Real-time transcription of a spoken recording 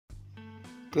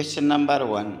Question number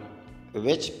 1.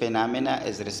 Which phenomena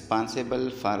is responsible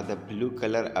for the blue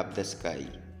color of the sky?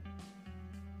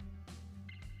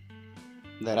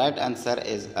 The right answer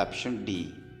is option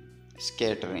D,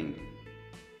 scattering.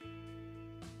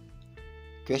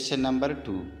 Question number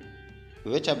 2.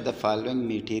 Which of the following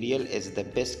material is the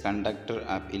best conductor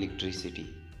of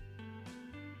electricity?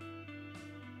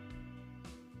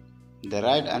 The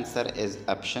right answer is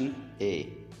option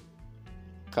A,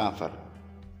 copper.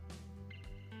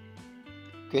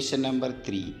 Question number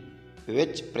 3.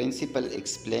 Which principle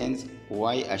explains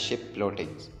why a ship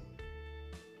floats?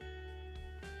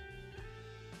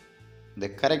 The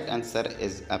correct answer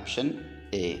is option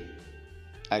A,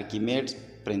 Archimedes'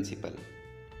 principle.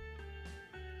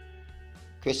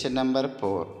 Question number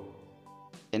 4.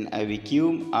 In a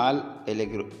vacuum, all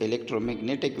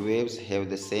electromagnetic waves have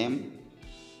the same.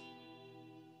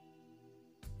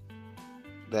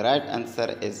 The right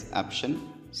answer is option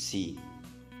C,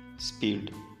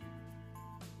 speed.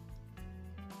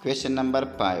 Question number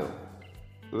 5.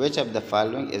 Which of the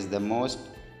following is the most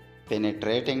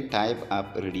penetrating type of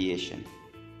radiation?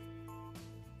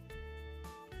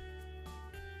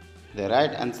 The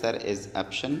right answer is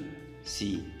option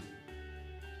C,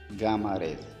 gamma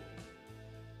rays.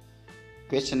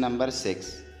 Question number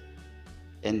 6.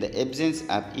 In the absence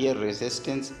of air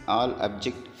resistance, all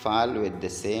objects fall with the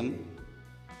same.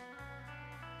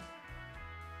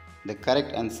 The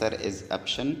correct answer is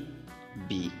option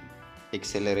B,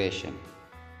 acceleration.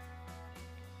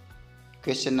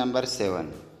 Question number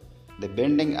 7. The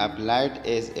bending of light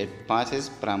as it passes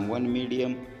from one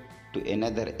medium to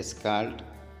another is called.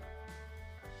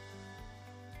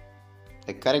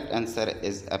 The correct answer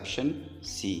is option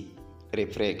C,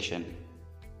 refraction.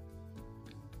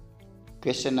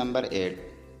 Question number 8.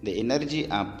 The energy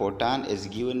of photon is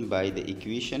given by the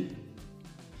equation.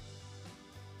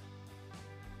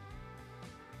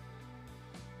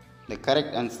 The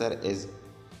correct answer is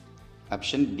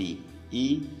option B,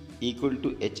 E equal to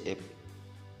hf.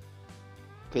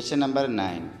 Question number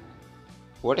 9.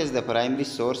 What is the primary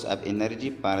source of energy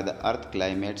for the Earth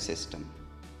climate system?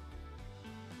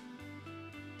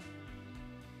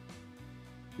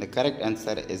 The correct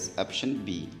answer is option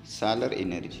B, solar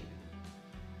energy.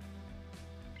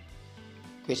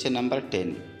 Question number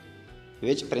 10.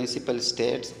 Which principle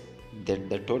states that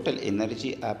the total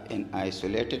energy of an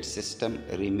isolated system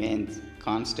remains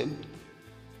constant?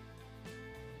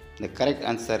 The correct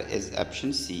answer is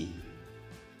option C,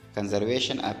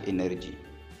 conservation of energy.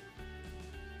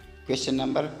 Question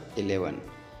number 11.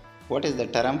 What is the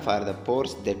term for the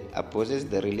force that opposes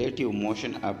the relative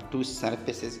motion of two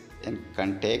surfaces in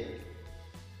contact?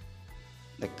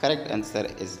 The correct answer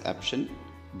is option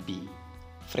B,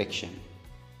 friction.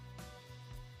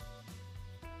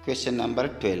 Question number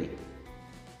 12.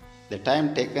 The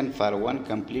time taken for one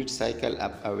complete cycle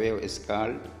of a wave is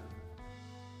called.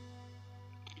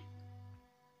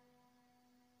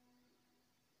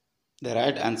 The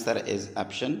right answer is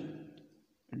option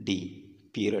D,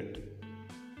 period.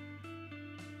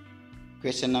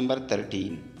 Question number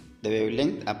 13. The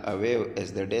wavelength of a wave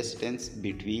is the distance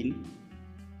between.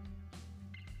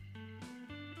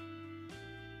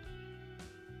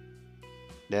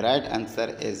 The right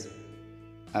answer is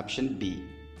option B,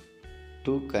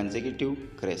 two consecutive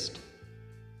crests.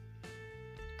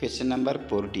 Question number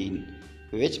 14.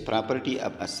 Which property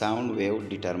of a sound wave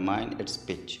determines its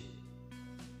pitch?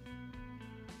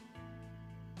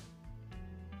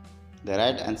 The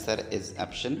right answer is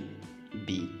option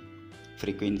B,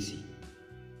 frequency.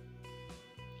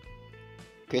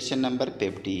 Question number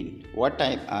 15. What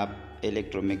type of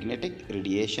electromagnetic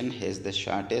radiation has the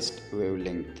shortest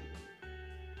wavelength?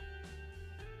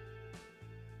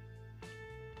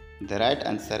 The right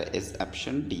answer is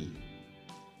option D,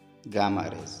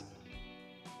 gamma rays.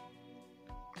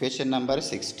 Question number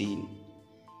 16.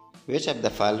 Which of the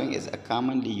following is a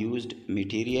commonly used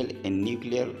material in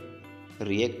nuclear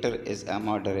reactor is a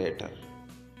moderator?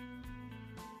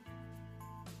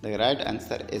 The right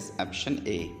answer is option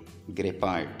A,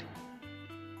 graphite.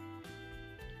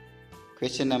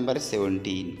 Question number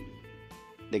 17.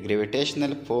 The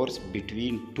gravitational force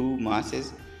between two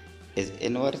masses is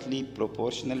inversely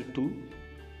proportional to.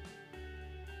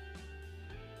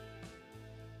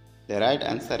 The right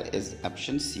answer is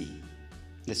option C,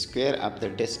 the square of the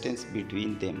distance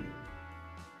between them.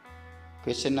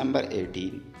 Question number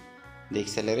 18. The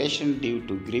acceleration due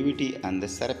to gravity on the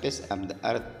surface of the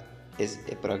earth is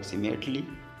approximately.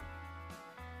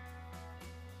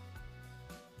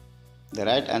 The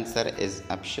right answer is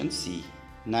option C,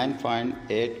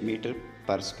 9.8 meter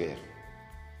per square.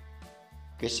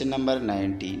 Question number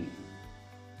 19.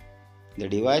 The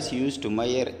device used to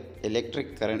measure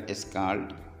electric current is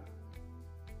called.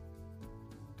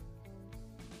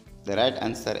 The right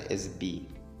answer is B,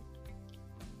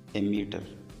 a meter.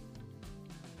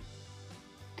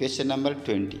 Question number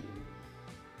 20.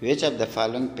 Which of the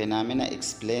following phenomena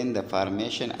explain the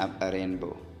formation of a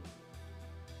rainbow?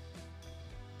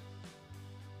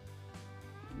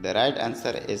 The right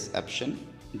answer is option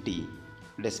D,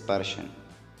 dispersion.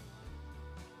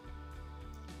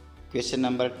 Question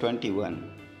number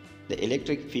 21. The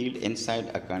electric field inside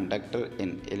a conductor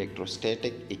in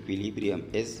electrostatic equilibrium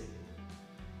is.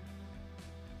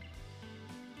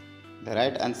 The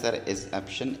right answer is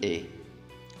option A,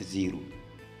 0.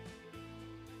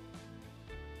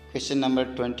 Question number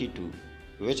 22.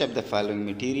 Which of the following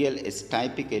material is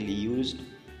typically used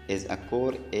as a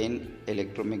core in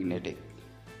electromagnetic?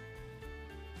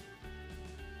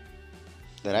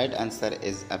 The right answer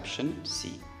is option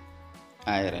C,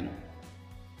 iron.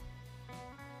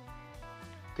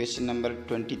 Question number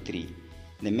 23.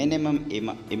 The minimum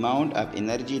amount of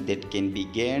energy that can be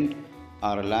gained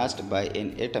or lost by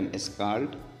an atom is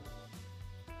called.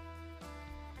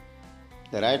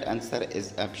 The right answer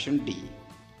is option D,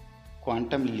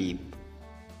 quantum leap.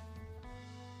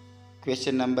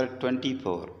 Question number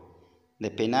 24. The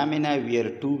phenomena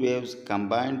where two waves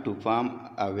combine to form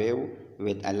a wave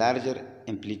with a larger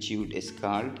amplitude is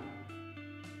called.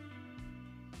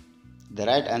 The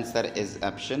right answer is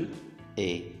option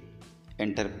A,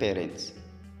 interference.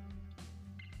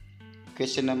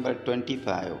 Question number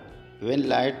 25. When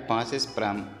light passes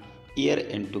from air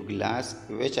into glass,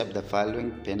 which of the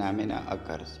following phenomena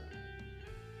occurs?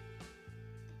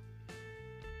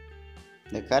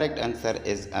 The correct answer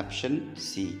is option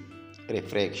C,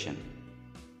 refraction.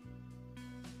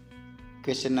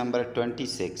 Question number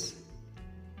 26.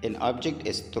 An object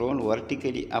is thrown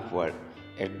vertically upward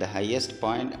at the highest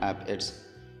point of its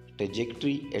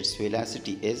trajectory. Its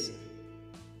velocity is.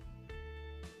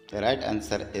 The right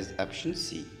answer is option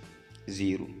C,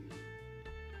 0.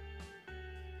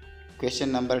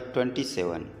 Question number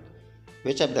 27.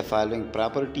 Which of the following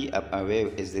property of a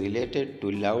wave is related to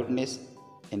loudness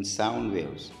in sound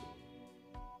waves?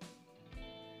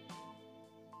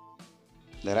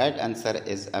 The right answer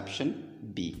is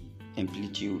option B,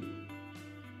 amplitude.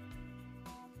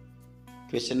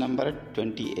 Question number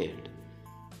 28.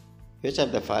 Which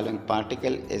of the following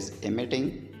particle is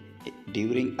emitting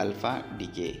during alpha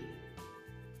decay?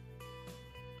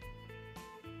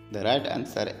 The right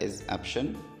answer is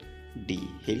option D,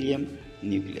 helium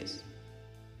nucleus.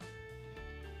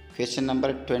 Question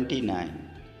number 29.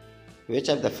 Which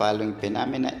of the following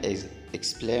phenomena is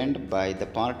explained by the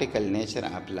particle nature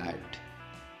of light?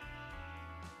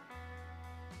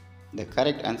 The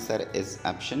correct answer is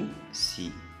option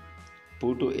C,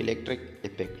 photoelectric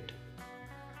effect.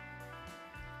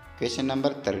 Question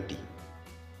number 30.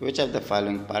 Which of the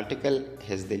following particle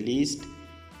has the least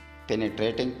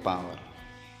penetrating power?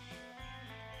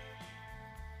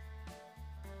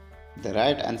 The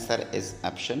right answer is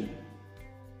option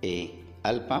A,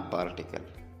 alpha particle.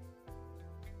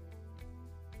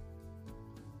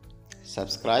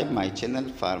 Subscribe my channel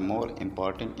for more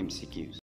important MCQs.